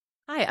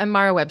Hi, I'm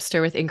Mara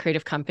Webster with In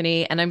Creative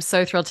Company, and I'm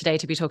so thrilled today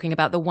to be talking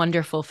about the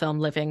wonderful film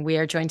Living. We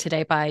are joined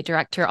today by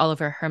director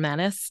Oliver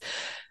Hermanus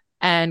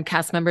and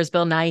cast members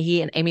Bill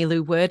Nighy and Amy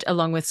Lou Wood,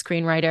 along with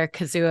screenwriter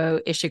Kazuo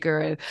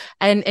Ishiguro.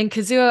 And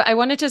Kazuo, I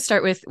wanted to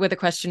start with a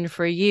question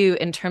for you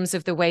in terms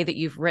of the way that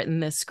you've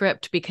written this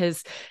script,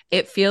 because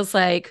it feels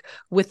like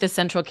with the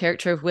central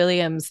character of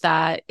Williams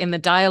that in the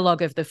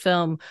dialogue of the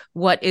film,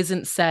 what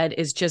isn't said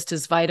is just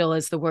as vital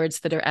as the words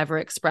that are ever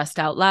expressed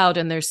out loud.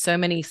 And there's so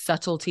many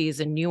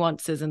subtleties and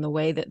nuances in the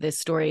way that this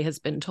story has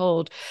been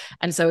told.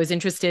 And so I was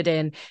interested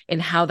in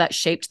how that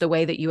shaped the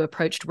way that you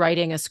approached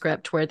writing a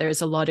script where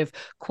there's a lot of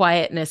quietness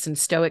and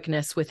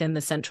stoicness within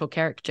the central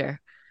character.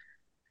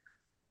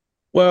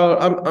 Well,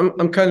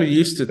 I'm kind of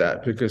used to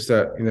that because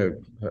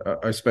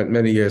I spent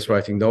many years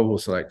writing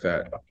novels like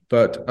that.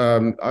 But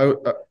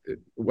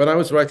when I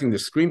was writing the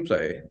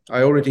screenplay,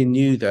 I already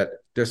knew that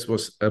this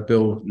was a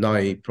Bill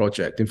Nighy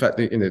project. In fact,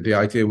 the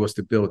idea was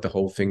to build the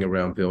whole thing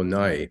around Bill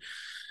Nighy.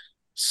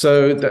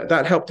 So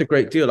that helped a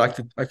great deal. I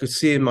could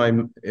see in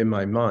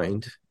my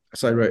mind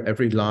as I wrote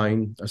every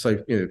line, as I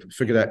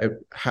figured out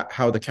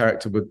how the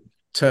character would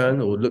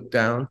turn or look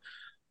down.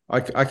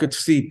 I could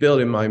see Bill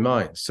in my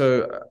mind.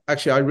 So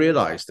actually, I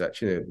realized that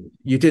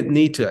you didn't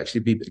need to actually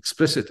be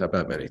explicit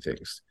about many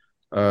things.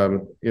 I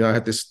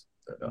had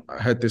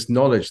this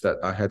knowledge that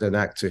I had an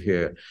actor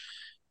here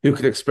who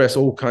could express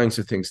all kinds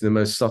of things in the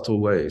most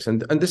subtle ways.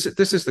 And this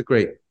is the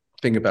great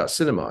thing about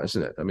cinema,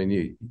 isn't it? I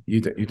mean,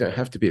 you don't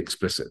have to be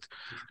explicit.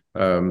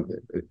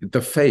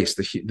 The face,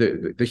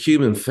 the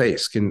human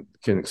face can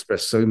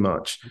express so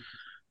much.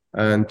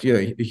 And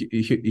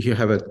you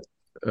have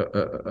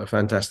a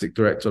fantastic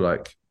director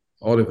like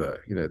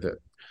Oliver, that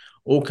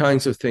all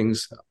kinds of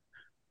things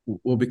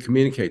will be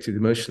communicated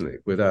emotionally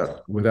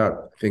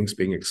without things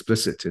being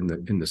explicit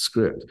in the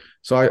script.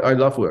 So I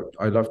love work.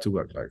 I love to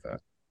work like that.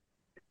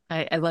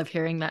 I love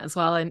hearing that as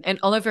well. And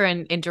Oliver,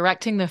 in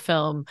directing the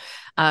film,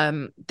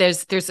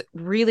 there's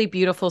really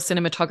beautiful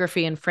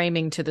cinematography and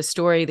framing to the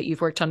story that you've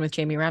worked on with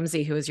Jamie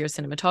Ramsey, who is your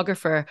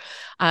cinematographer.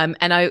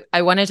 And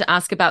I wanted to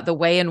ask about the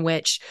way in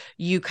which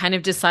you kind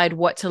of decide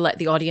what to let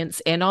the audience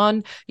in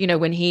on.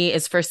 When he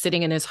is first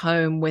sitting in his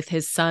home with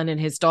his son and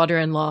his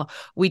daughter-in-law,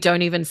 we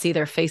don't even see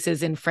their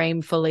faces in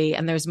frame fully.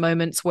 And there's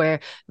moments where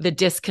the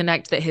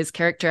disconnect that his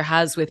character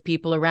has with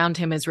people around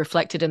him is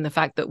reflected in the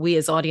fact that we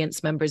as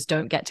audience members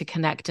don't get to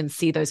connect and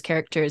see those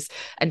characters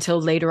until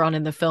later on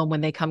in the film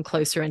when they come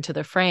closer into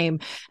the frame.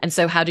 And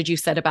so how did you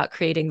set about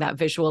creating that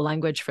visual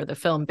language for the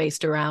film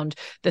based around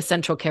the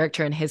central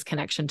character and his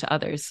connection to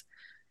others?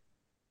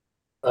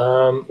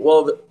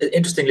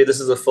 Interestingly, this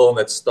is a film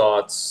that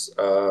starts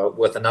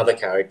with another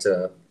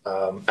character.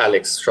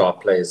 Alex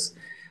Sharp plays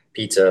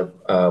Peter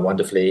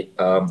wonderfully,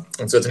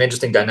 and so it's an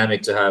interesting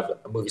dynamic to have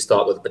a movie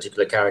start with a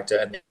particular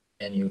character,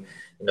 and you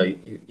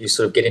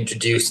sort of get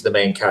introduced to the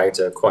main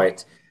character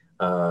quite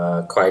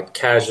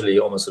casually,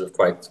 almost sort of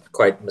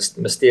quite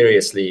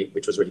mysteriously,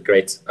 which was really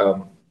great.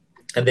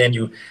 And then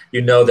you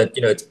know that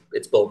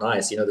it's Bill Nye.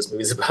 This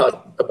movie is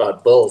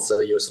about Bill, so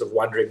you're sort of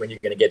wondering when you're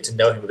going to get to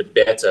know him a bit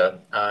better.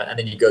 And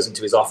then he goes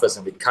into his office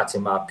and we cut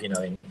him up,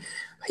 and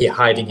here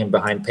hiding him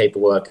behind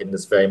paperwork in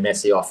this very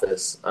messy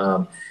office.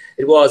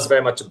 It was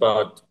very much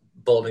about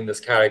building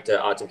this character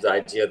out of the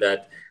idea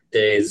that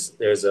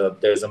there's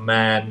a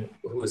man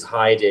who is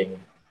hiding,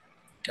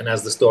 and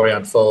as the story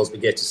unfolds, we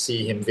get to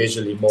see him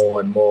visually more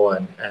and more,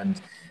 and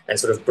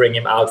sort of bring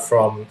him out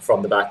from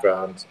the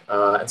background.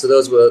 And so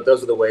those were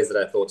the ways that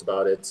I thought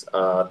about it.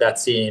 That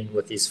scene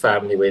with his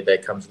family where they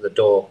come to the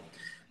door,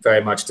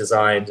 very much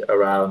designed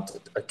around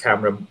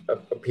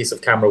a piece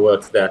of camera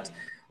work that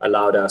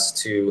allowed us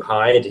to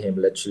hide him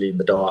literally in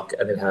the dark,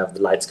 and then have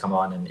the lights come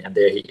on, and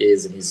there he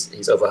is, and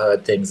he's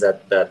overheard things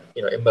that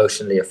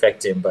emotionally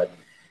affect him, but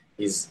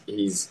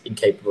he's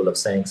incapable of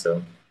saying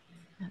so.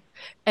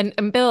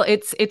 And Bill,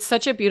 it's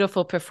such a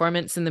beautiful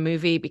performance in the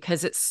movie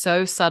because it's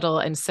so subtle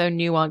and so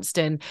nuanced,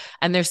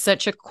 and there's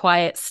such a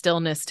quiet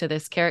stillness to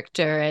this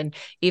character, and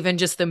even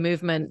just the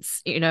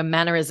movements,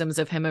 mannerisms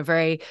of him are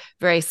very,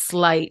 very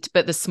slight,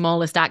 but the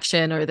smallest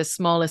action or the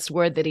smallest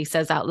word that he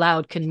says out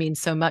loud can mean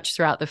so much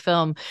throughout the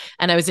film.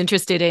 And I was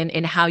interested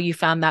in how you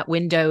found that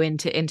window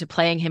into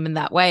playing him in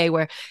that way,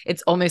 where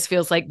it almost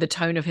feels like the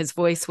tone of his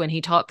voice when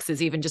he talks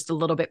is even just a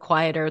little bit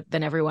quieter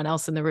than everyone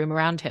else in the room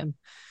around him.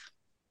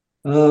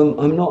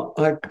 I'm not.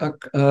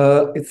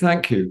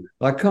 Thank you.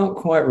 I can't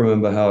quite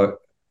remember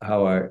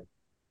how I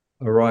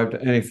arrived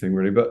at anything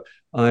really, but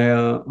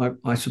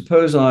I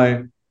suppose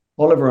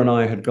Oliver and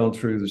I had gone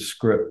through the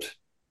script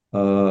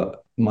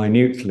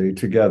minutely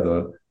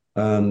together,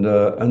 and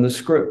the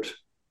script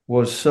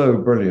was so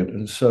brilliant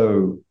and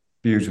so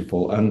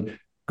beautiful, and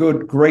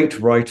great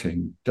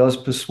writing does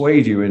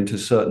persuade you into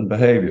certain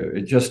behavior.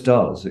 It just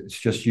does. It's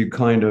just you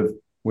kind of,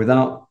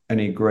 without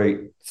any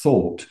great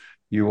thought,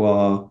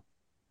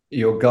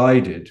 you're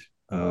guided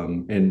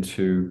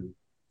into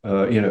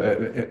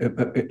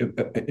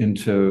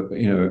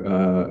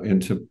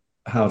into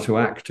how to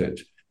act it,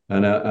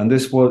 and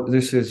this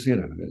is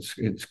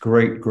it's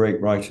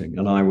great writing,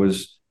 and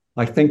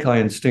I think I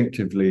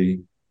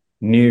instinctively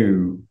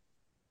knew.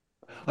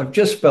 I've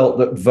just felt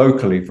that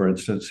vocally, for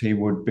instance, he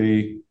would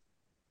be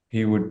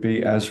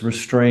as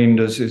restrained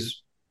as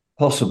is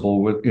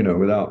possible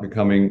without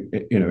becoming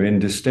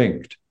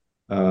indistinct,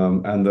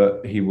 and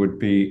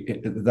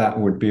that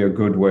would be a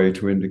good way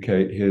to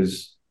indicate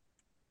his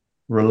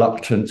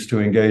reluctance to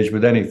engage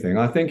with anything.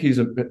 I think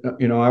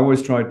I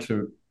always try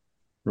to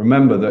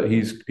remember that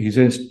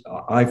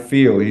I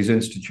feel he's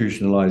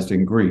institutionalized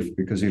in grief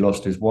because he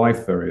lost his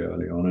wife very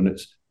early on,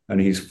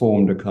 and he's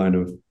formed a kind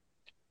of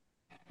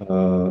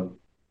a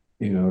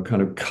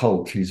kind of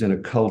cult. He's in a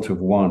cult of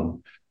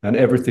one, and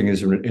everything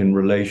is in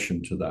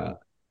relation to that.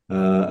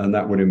 And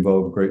that would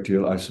involve a great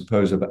deal, I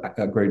suppose, of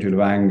a great deal of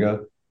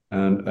anger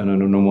and an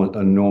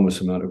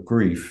enormous amount of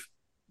grief,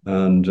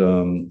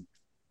 and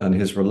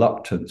his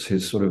reluctance,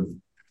 his sort of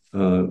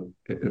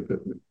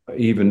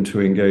even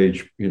to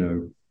engage,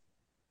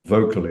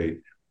 vocally,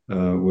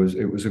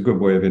 was a good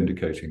way of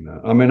indicating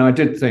that. I mean, I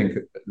did think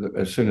that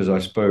as soon as I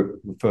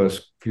spoke the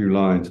first few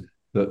lines,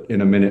 that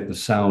in a minute the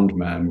sound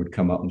man would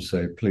come up and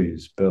say,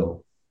 "Please,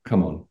 Bill,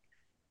 come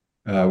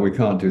on, we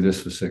can't do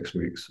this for 6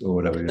 weeks," or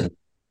whatever.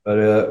 But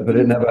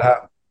it never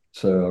happened.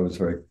 So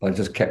I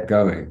just kept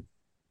going.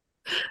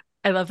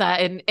 I love that.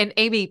 And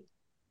Aimee,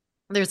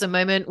 there's a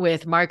moment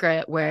with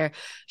Margaret where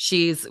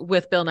she's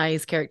with Bill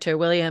Nighy's character,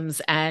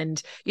 Williams,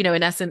 and,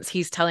 in essence,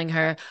 he's telling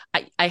her,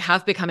 I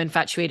have become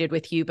infatuated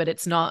with you, but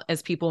it's not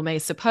as people may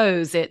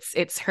suppose.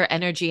 It's her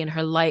energy and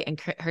her light and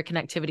her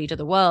connectivity to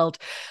the world.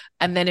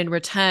 And then in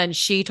return,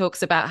 she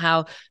talks about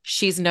how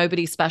she's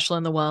nobody special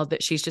in the world,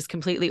 that she's just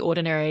completely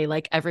ordinary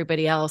like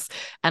everybody else.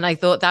 And I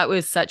thought that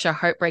was such a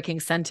heartbreaking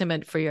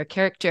sentiment for your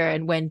character.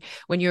 And when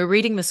you're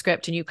reading the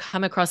script and you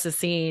come across a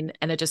scene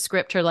and a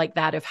descriptor like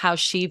that of how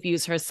she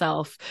views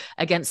herself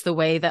against the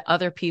way that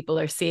other people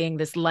are seeing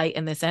this light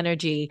and this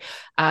energy,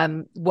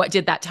 what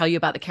did that tell you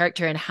about the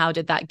character, and how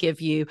did that give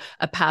you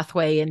a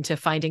pathway into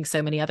finding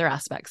so many other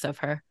aspects of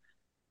her?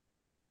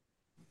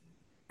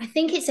 I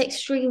think it's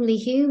extremely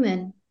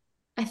human.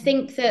 I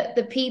think that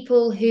the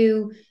people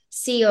who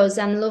see us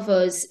and love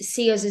us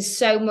see us as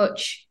so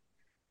much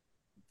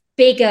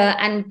bigger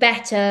and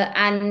better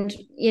and,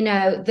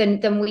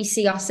 than we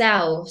see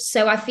ourselves.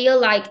 So I feel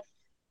like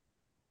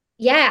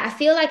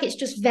it's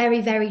just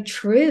very, very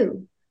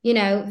true,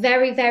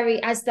 very,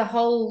 very, as the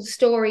whole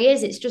story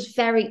is, it's just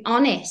very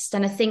honest.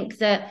 And I think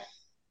that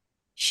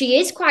she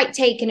is quite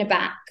taken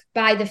aback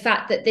by the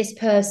fact that this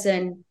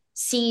person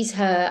sees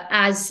her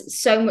as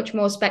so much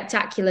more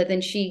spectacular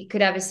than she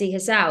could ever see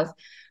herself.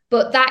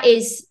 But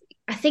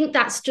I think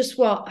that's just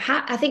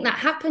I think that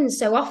happens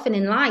so often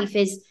in life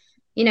is,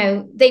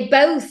 they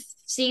both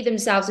see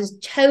themselves as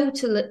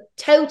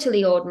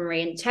totally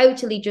ordinary and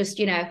totally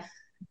just,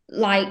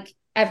 like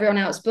everyone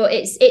else. But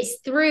it's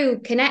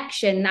through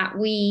connection that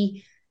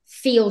we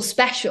feel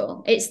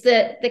special. It's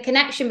the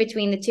connection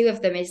between the two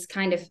of them is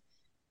kind of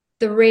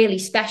the really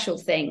special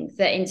thing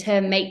that in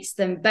turn makes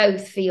them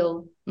both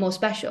feel more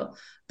special.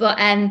 But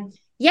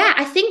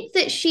I think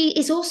that she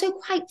is also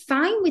quite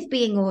fine with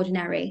being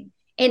ordinary.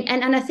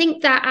 And I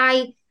think that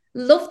I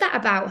love that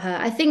about her.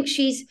 I think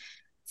she's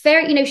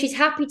very, she's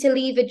happy to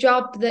leave a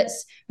job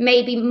that's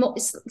maybe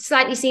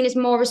slightly seen as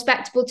more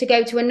respectable to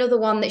go to another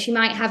one that she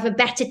might have a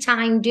better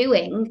time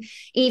doing,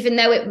 even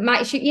though it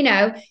might,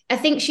 I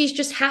think she's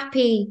just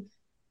happy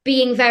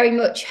being very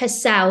much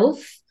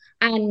herself.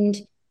 And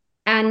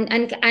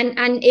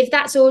if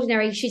that's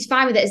ordinary, she's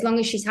fine with it as long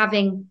as she's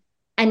having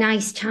a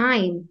nice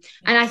time.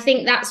 And I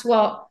think that's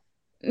what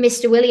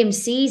Mr.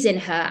 Williams sees in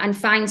her and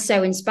finds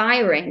so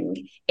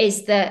inspiring,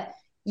 is that,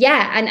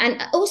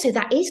 and also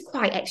that is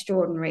quite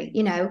extraordinary,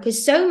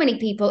 because so many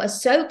people are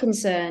so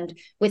concerned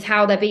with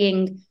how they're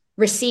being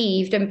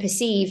received and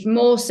perceived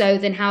more so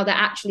than how they're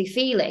actually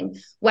feeling.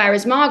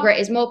 Whereas Margaret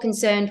is more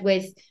concerned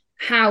with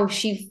how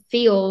she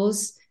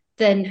feels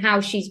than how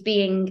she's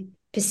being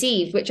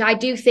perceived, which I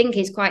do think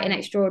is quite an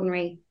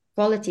extraordinary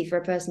quality for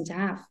a person to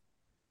have.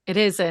 It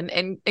is. And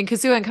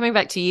Kazuo, and coming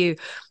back to you,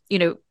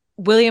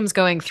 Williams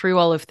going through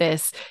all of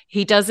this,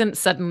 he doesn't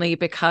suddenly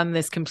become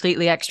this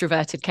completely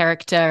extroverted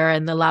character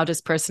and the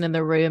loudest person in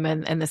the room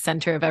and the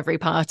center of every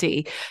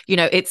party.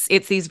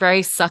 It's these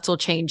very subtle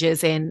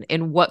changes in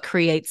what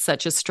creates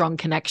such a strong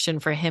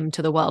connection for him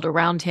to the world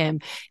around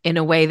him in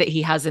a way that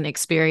he hasn't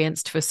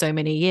experienced for so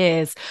many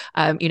years,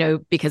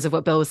 because of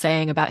what Bill was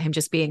saying about him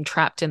just being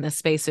trapped in the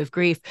space of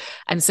grief.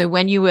 And so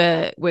when you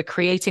were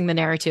creating the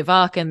narrative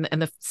arc and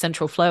the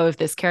central flow of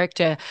this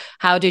character,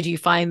 how did you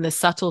find the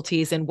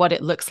subtleties in what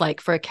it looks like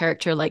for a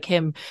character like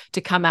him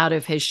to come out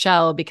of his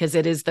shell, because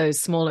it is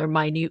those smaller,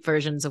 minute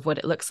versions of what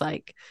it looks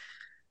like?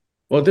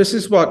 Well, this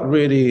is what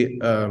really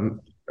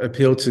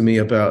appealed to me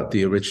about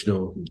the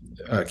original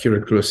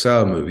Akira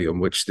Kurosawa movie on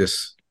which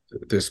this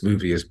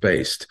movie is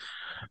based.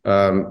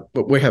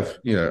 But we have,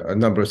 a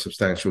number of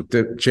substantial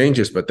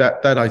changes, but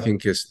that I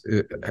think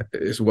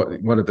is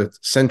what one of the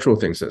central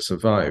things that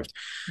survived.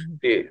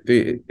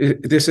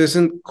 Mm-hmm. This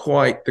isn't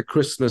quite the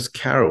Christmas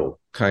Carol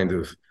kind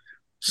of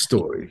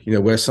story,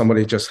 where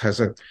somebody just has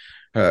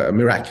a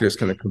miraculous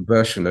kind of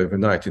conversion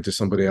overnight into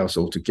somebody else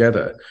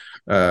altogether.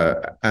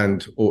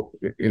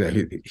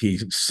 He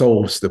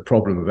solves the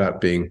problem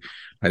about being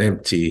an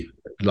empty,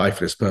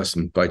 lifeless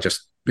person by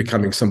just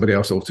becoming somebody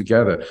else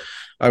altogether.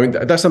 I mean,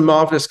 that's a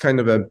marvelous kind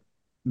of a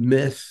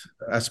myth,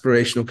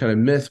 aspirational kind of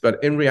myth,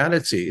 but in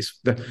reality,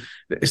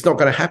 it's not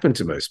going to happen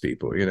to most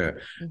people,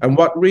 And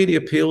what really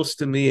appeals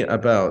to me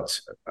about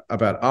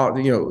art,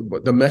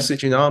 the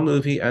message in our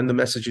movie and the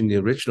message in the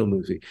original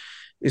movie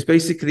is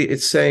basically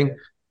it's saying,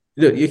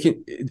 look, you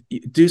can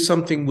do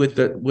something with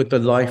the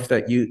life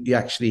that you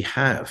actually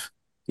have.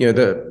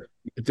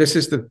 This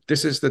is the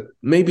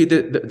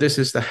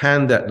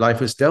hand that life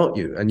has dealt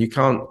you, and you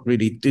can't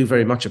really do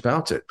very much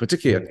about it,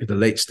 particularly at the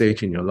late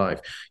stage in your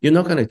life. You're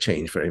not going to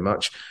change very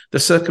much. The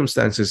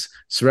circumstances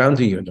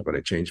surrounding you are not going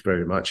to change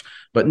very much.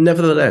 But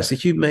nevertheless,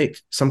 if you make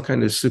some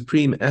kind of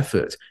supreme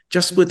effort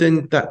just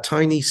within that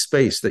tiny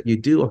space that you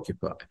do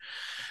occupy,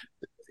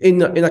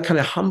 in a kind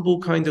of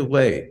humble kind of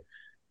way,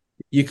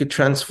 you could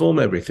transform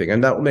everything,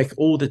 and that will make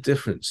all the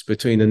difference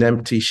between an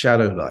empty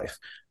shallow life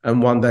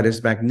and one that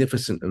is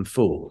magnificent and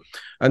full.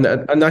 And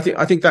I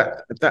think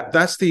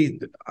that's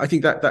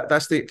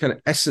the kind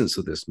of essence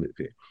of this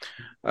movie.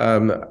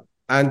 And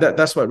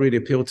that's what really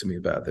appealed to me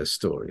about this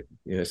story.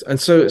 Yes. And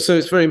so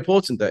it's very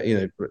important that,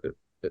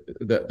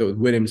 that the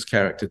Williams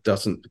character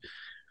doesn't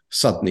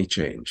suddenly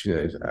change,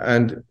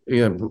 and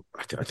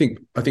I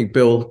think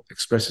Bill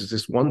expresses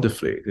this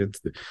wonderfully.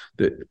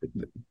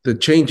 The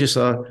changes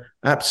are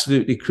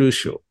absolutely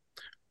crucial,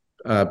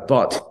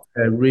 but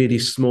they're really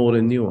small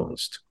and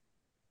nuanced.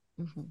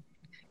 Mm-hmm.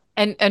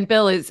 And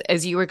Bill,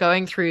 as you were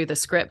going through the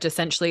script,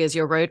 essentially as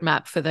your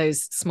roadmap for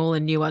those small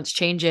and nuanced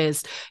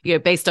changes,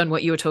 based on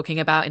what you were talking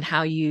about and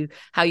how you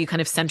kind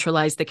of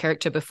centralized the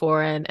character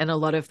before and a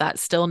lot of that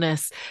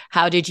stillness,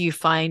 how did you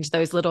find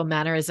those little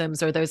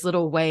mannerisms or those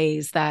little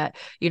ways that,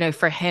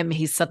 for him,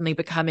 he's suddenly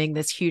becoming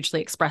this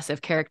hugely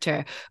expressive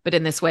character, but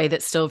in this way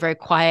that's still very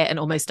quiet and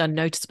almost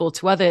unnoticeable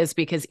to others,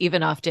 because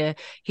even after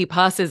he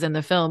passes in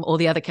the film, all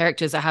the other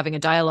characters are having a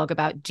dialogue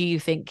about, do you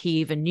think he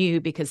even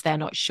knew, because they're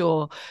not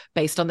sure,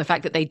 based on the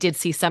fact that they did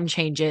see some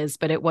changes,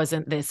 but it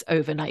wasn't this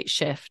overnight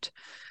shift.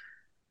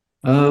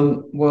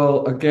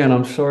 Well, again,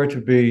 I'm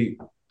sorry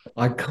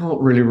I can't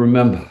really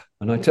remember,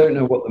 and I don't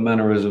know what the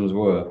mannerisms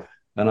were,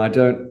 and I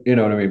don't, you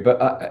know what I mean.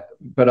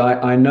 But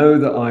I know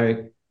that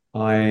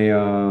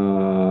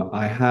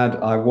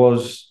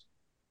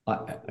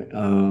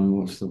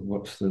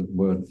what's the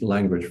word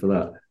language for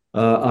that?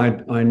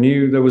 I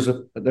knew there was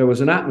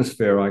an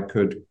atmosphere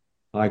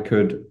I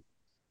could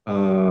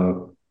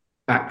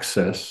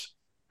access,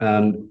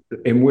 and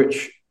in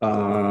which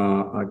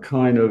I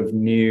kind of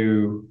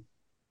knew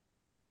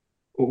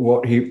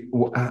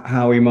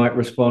how he might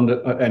respond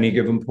at any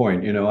given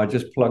point. I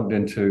just plugged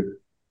into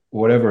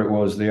whatever it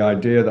was, the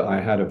idea that I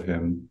had of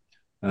him,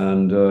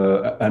 and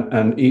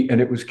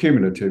it was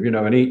cumulative.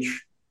 And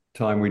each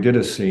time we did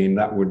a scene,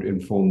 that would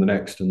inform the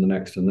next and the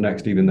next and the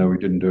next, even though we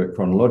didn't do it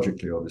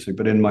chronologically, obviously.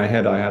 But in my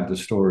head, I had the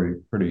story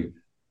pretty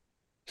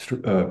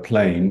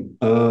plain,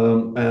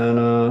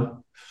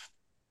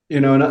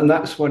 and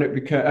that's when it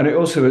became, and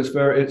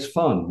it's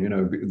fun,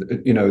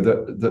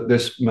 that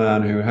this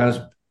man who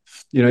has,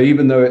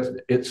 even though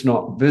it's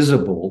not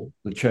visible,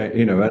 the change,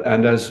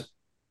 and as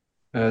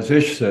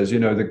Ish says,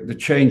 the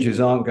changes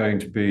aren't going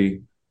to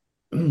be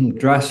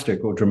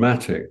drastic or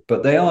dramatic,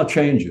 but they are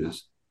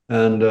changes,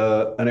 and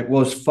it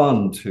was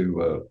fun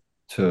to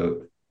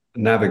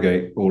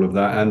navigate all of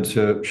that and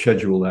to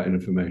schedule that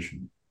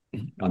information.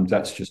 I've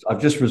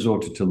just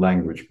resorted to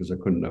language because I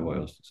couldn't know what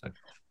else to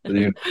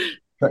say.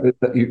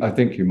 I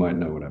think you might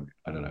know what I mean.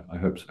 I don't know. I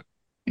hope so.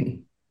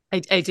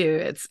 I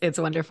do. It's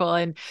wonderful.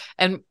 And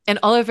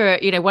Oliver,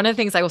 one of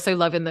the things I also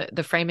love in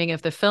the framing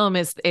of the film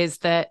is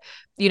that,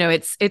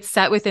 it's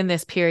set within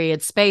this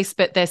period space,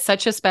 but there's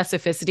such a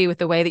specificity with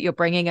the way that you're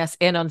bringing us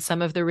in on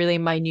some of the really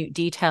minute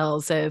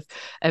details of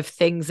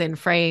things in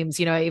frames.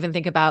 I even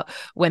think about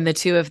when the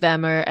two of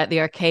them are at the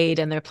arcade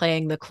and they're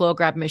playing the claw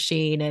grab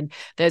machine, and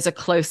there's a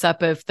close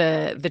up of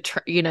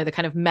the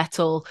kind of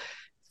metal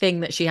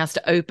thing that she has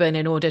to open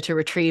in order to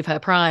retrieve her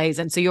prize.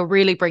 And so you're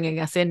really bringing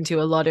us into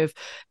a lot of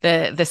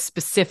the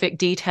specific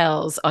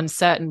details on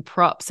certain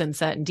props and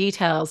certain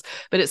details,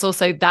 but it's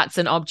also that's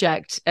an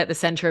object at the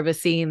center of a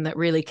scene that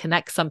really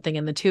connects something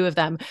in the two of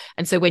them.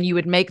 And so when you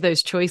would make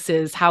those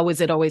choices, how was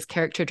it always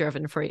character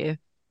driven for you?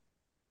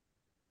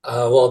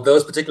 Well,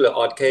 those particular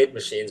arcade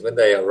machines, when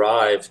they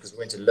arrived, because we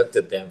went and looked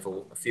at them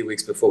for a few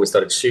weeks before we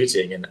started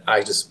shooting, and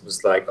I just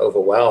was like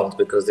overwhelmed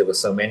because there were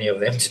so many of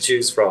them to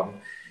choose from.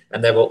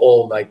 And they were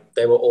all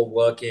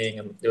working,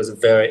 and there was a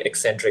very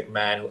eccentric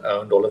man who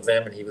owned all of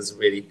them, and he was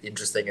really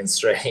interesting and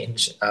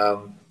strange.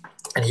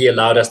 And he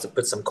allowed us to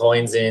put some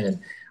coins in, and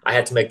I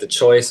had to make the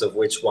choice of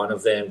which one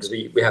of them, because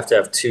we have to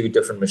have two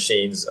different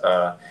machines.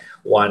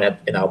 One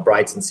in our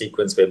Brighton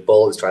sequence where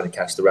Bull is trying to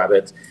catch the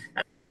rabbit,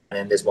 and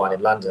then there's one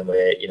in London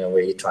where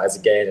he tries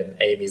again, and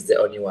Amy's the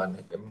only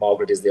one,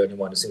 Margaret is the only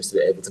one who seems to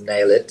be able to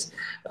nail it.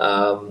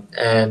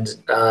 And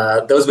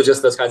those were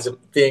just those kinds of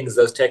things,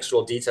 those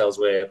textual details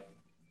where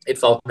it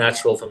felt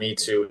natural for me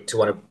to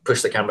want to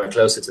push the camera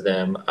closer to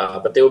them.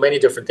 But there were many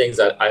different things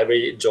that I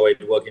really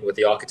enjoyed working with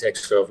the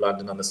architecture of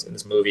London on in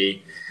this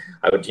movie.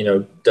 I would,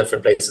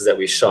 different places that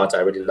we shot. I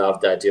really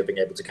loved the idea of being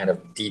able to kind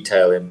of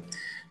detail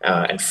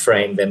and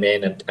frame them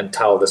in and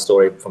tell the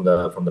story from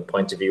the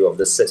point of view of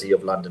the city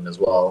of London as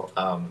well.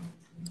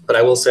 But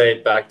I will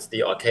say, back to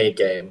the arcade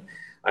game,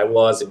 I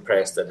was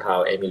impressed at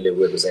how Aimee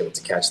Wood was able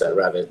to catch that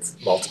rabbit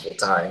multiple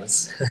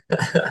times.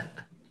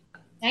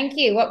 Thank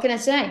you. What can I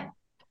say?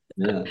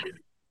 Yeah.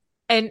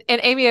 And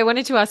Aimee, I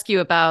wanted to ask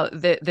you about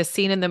the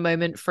scene in the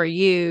moment for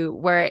you,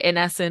 where in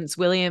essence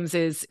Williams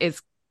is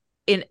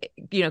in,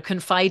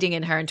 confiding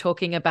in her and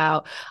talking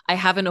about, I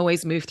haven't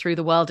always moved through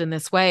the world in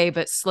this way,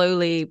 but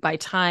slowly by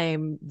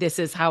time, this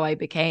is how I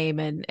became,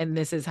 and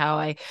this is how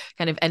I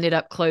kind of ended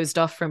up closed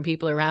off from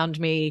people around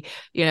me,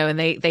 and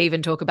they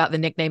even talk about the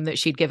nickname that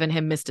she'd given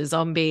him, Mr.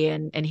 Zombie,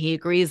 and he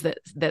agrees that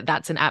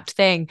that's an apt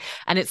thing.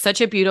 And it's such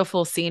a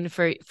beautiful scene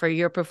for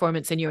your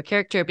performance and your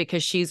character,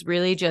 because she's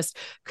really just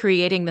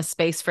creating the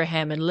space for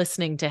him and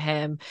listening to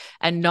him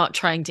and not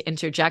trying to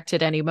interject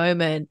at any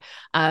moment.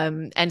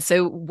 And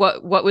so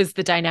what was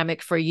the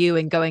dynamic for you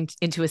in going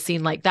into a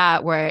scene like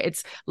that, where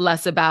it's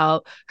less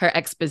about her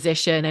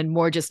exposition and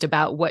more just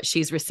about what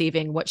she's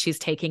receiving, what she's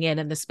taking in,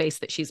 and the space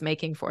that she's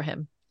making for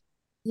him?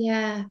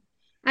 Yeah,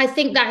 I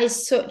think that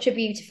is such a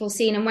beautiful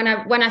scene. And when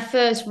I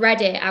first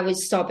read it, I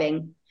was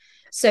sobbing.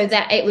 So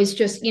that it was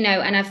just,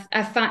 and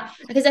I find,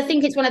 because I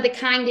think it's one of the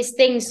kindest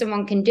things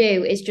someone can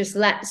do is just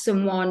let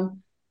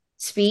someone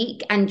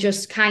speak and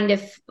just kind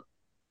of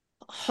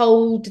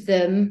hold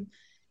them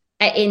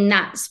in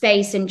that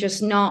space and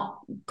just not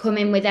come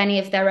in with any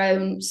of their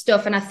own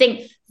stuff. And I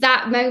think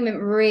that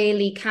moment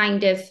really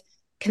kind of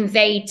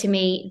conveyed to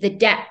me the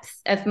depth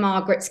of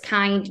Margaret's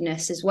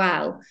kindness as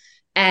well.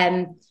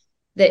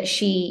 That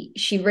she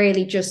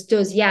really just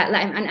does. Yeah.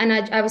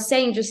 I was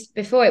saying just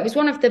before, it was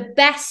one of the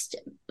best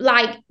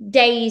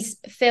days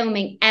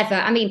filming ever.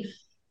 I mean,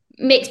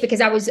 mixed, because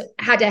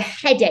had a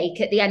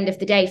headache at the end of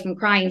the day from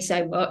crying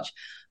so much,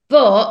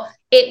 but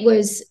it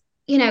was,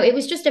 it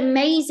was just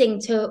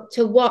amazing to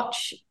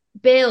watch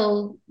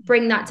Bill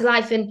bring that to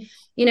life. And,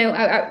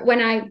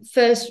 when I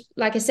first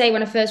read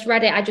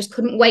it, I just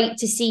couldn't wait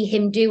to see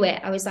him do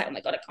it. I was like, oh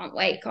my God, I can't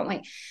wait.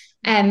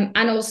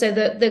 And also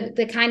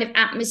the kind of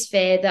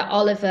atmosphere that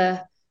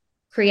Oliver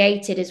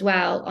created as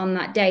well on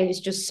that day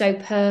was just so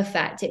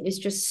perfect. It was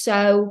just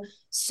so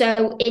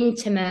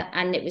intimate,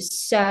 and it was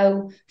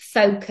so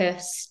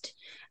focused.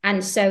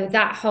 And so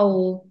that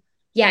whole,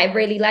 it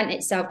really lent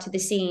itself to the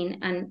scene.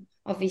 And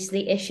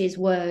obviously Ish's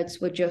words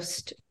were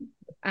just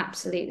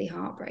absolutely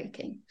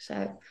heartbreaking. So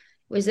it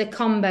was a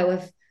combo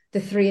of the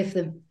three of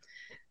them.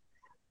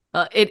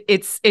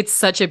 It's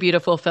such a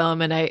beautiful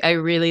film, and I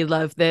really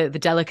love the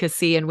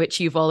delicacy in which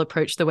you've all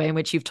approached the way in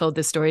which you've told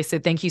this story. So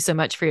thank you so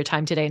much for your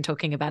time today and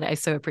talking about it. I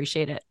so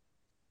appreciate it.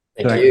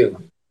 Thank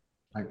you.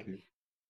 Thank you.